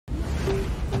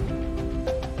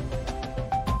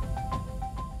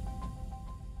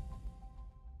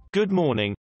Good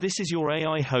morning. This is your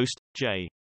AI host, Jay.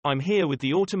 I'm here with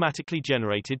the automatically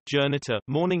generated Journato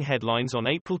morning headlines on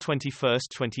April 21,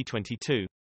 2022.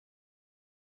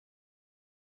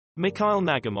 Mikhail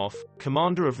Nagamov,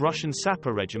 commander of Russian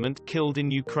Sapper Regiment, killed in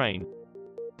Ukraine.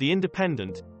 The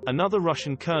Independent. Another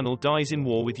Russian colonel dies in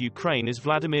war with Ukraine as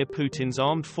Vladimir Putin's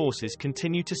armed forces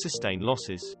continue to sustain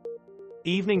losses.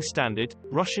 Evening Standard.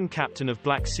 Russian captain of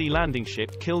Black Sea landing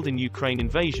ship killed in Ukraine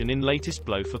invasion in latest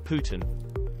blow for Putin.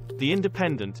 The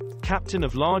Independent. Captain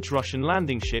of large Russian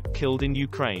landing ship killed in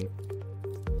Ukraine.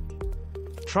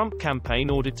 Trump campaign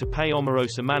ordered to pay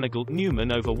Omarosa Manigault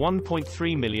Newman over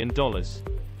 $1.3 million.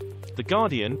 The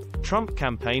Guardian. Trump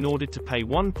campaign ordered to pay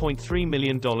 $1.3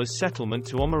 million settlement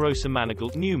to Omarosa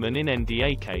Manigault Newman in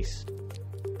NDA case.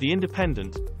 The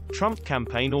Independent. Trump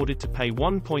campaign ordered to pay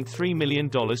 $1.3 million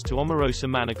to Omarosa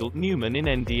Manigault Newman in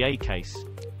NDA case.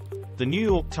 The New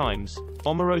York Times.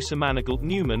 Omarosa Manigault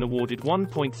Newman awarded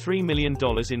 $1.3 million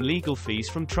in legal fees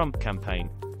from Trump campaign.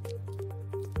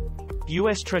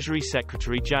 U.S. Treasury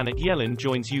Secretary Janet Yellen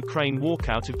joins Ukraine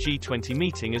walkout of G20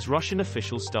 meeting as Russian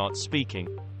official starts speaking.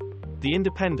 The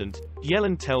Independent.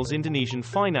 Yellen tells Indonesian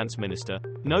finance minister,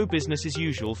 no business as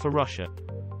usual for Russia.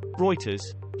 Reuters.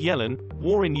 Yellen,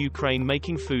 war in Ukraine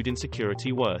making food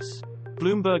insecurity worse.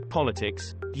 Bloomberg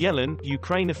Politics. Yellen,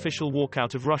 Ukraine official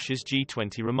walkout of Russia's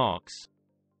G20 remarks.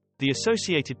 The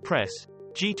Associated Press.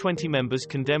 G20 members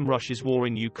condemn Russia's war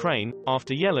in Ukraine,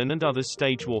 after Yellen and others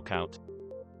stage walkout.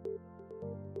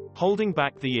 Holding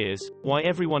back the years, why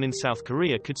everyone in South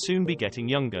Korea could soon be getting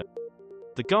younger.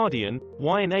 The Guardian.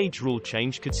 Why an age rule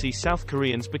change could see South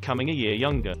Koreans becoming a year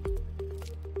younger.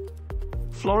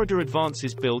 Florida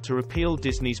advances bill to repeal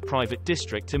Disney's private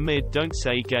district amid "Don't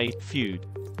Say Gay" feud.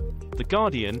 The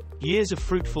Guardian. Years of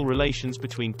fruitful relations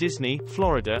between Disney,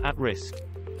 Florida at risk.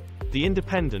 The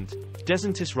Independent.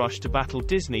 DeSantis rush to battle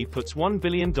Disney puts $1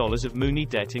 billion of Mooney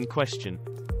debt in question.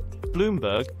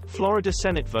 Bloomberg. Florida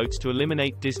Senate votes to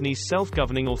eliminate Disney's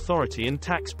self-governing authority and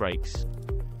tax breaks.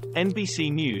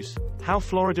 NBC News. How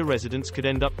Florida residents could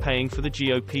end up paying for the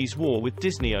GOP's war with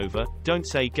Disney over "Don't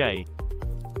Say Gay."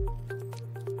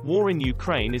 War in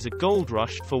Ukraine is a gold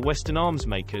rush for Western arms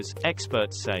makers,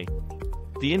 experts say.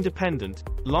 The Independent.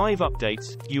 Live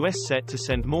updates. U.S. set to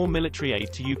send more military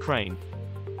aid to Ukraine.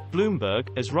 Bloomberg.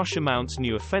 As Russia mounts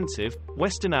new offensive,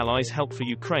 Western allies' help for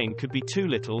Ukraine could be too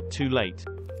little, too late.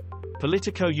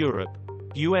 Politico Europe.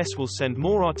 U.S. will send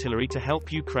more artillery to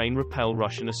help Ukraine repel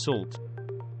Russian assault.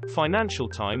 Financial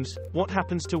Times. What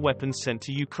happens to weapons sent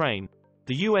to Ukraine?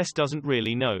 The U.S. doesn't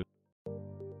really know.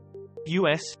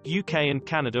 U.S., UK and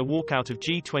Canada walk out of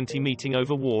G20 meeting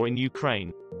over war in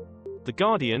Ukraine. The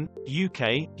Guardian.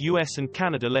 UK, US and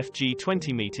Canada left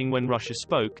G20 meeting when Russia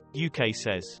spoke, UK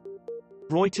says.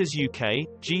 Reuters. UK,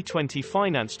 G20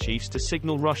 finance chiefs to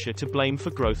signal Russia to blame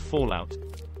for growth fallout.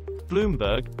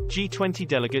 Bloomberg. G20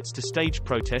 delegates to stage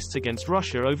protests against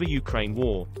Russia over Ukraine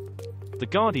war. The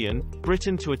Guardian.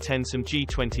 Britain to attend some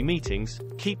G20 meetings,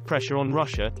 keep pressure on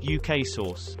Russia, UK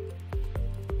source.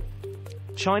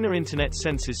 China internet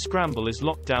censors scramble as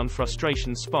lockdown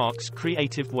frustration sparks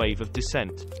creative wave of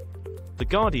dissent. The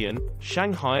Guardian.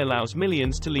 Shanghai allows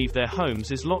millions to leave their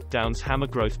homes as lockdowns hammer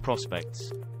growth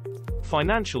prospects.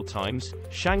 Financial Times.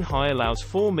 Shanghai allows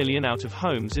 4 million out of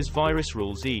homes as virus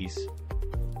rules ease.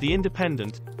 The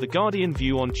Independent. The Guardian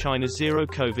view on China's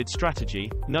zero-COVID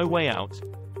strategy, no way out.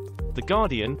 The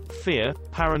Guardian. Fear,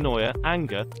 paranoia,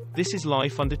 anger, this is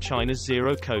life under China's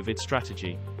zero-COVID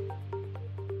strategy.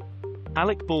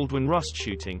 Alec Baldwin Rust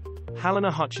shooting.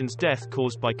 Halyna Hutchins death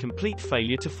caused by complete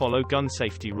failure to follow gun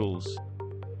safety rules.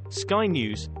 Sky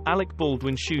News. Alec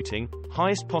Baldwin shooting,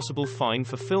 highest possible fine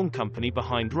for film company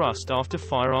behind Rust after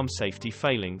firearm safety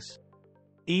failings.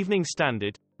 Evening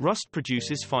Standard. Rust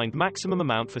producers fined maximum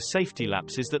amount for safety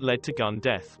lapses that led to gun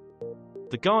death.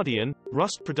 The Guardian.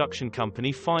 Rust production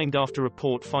company fined after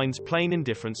report finds plain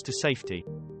indifference to safety.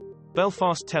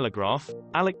 Belfast Telegraph.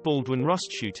 Alec Baldwin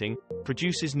Rust shooting,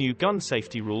 producers' new gun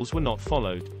safety rules were not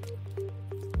followed.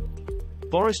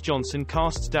 Boris Johnson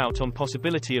casts doubt on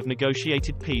possibility of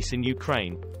negotiated peace in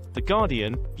Ukraine. The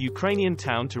Guardian. Ukrainian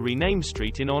town to rename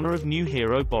street in honor of new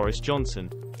hero Boris Johnson.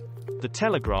 The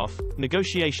Telegraph.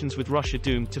 Negotiations with Russia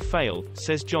doomed to fail,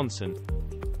 says Johnson.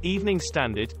 Evening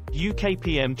Standard. UK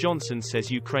PM Johnson says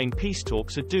Ukraine peace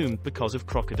talks are doomed because of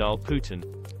crocodile Putin.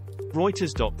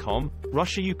 Reuters.com.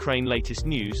 Russia-Ukraine latest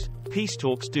news, peace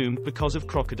talks doomed because of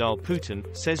crocodile Putin,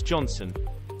 says Johnson.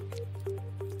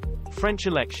 French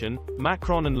election,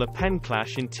 Macron and Le Pen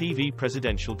clash in TV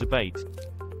presidential debate.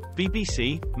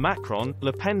 BBC. Macron,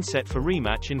 Le Pen set for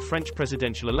rematch in French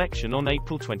presidential election on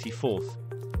April 24.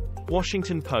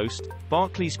 Washington Post,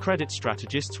 Barclays credit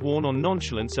strategists warn on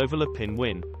nonchalance over Le Pen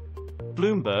win.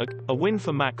 Bloomberg, a win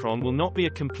for Macron will not be a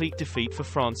complete defeat for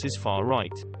France's far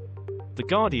right. The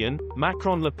Guardian,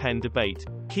 Macron-Le Pen debate,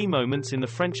 key moments in the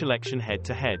French election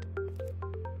head-to-head.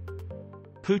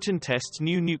 Putin tests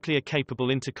new nuclear-capable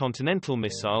intercontinental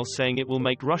missile saying it will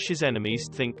make Russia's enemies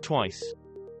think twice.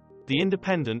 The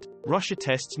Independent, Russia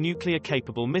tests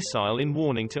nuclear-capable missile in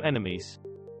warning to enemies.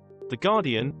 The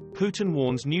Guardian, Putin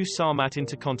warns new Sarmat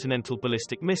intercontinental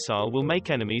ballistic missile will make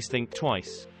enemies think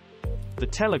twice. The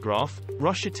Telegraph,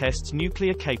 Russia tests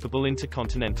nuclear-capable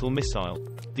intercontinental missile.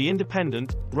 The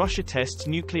Independent, Russia tests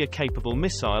nuclear-capable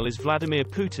missile as Vladimir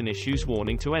Putin issues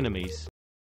warning to enemies.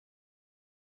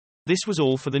 This was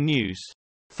all for the news.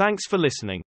 Thanks for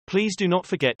listening. Please do not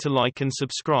forget to like and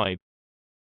subscribe.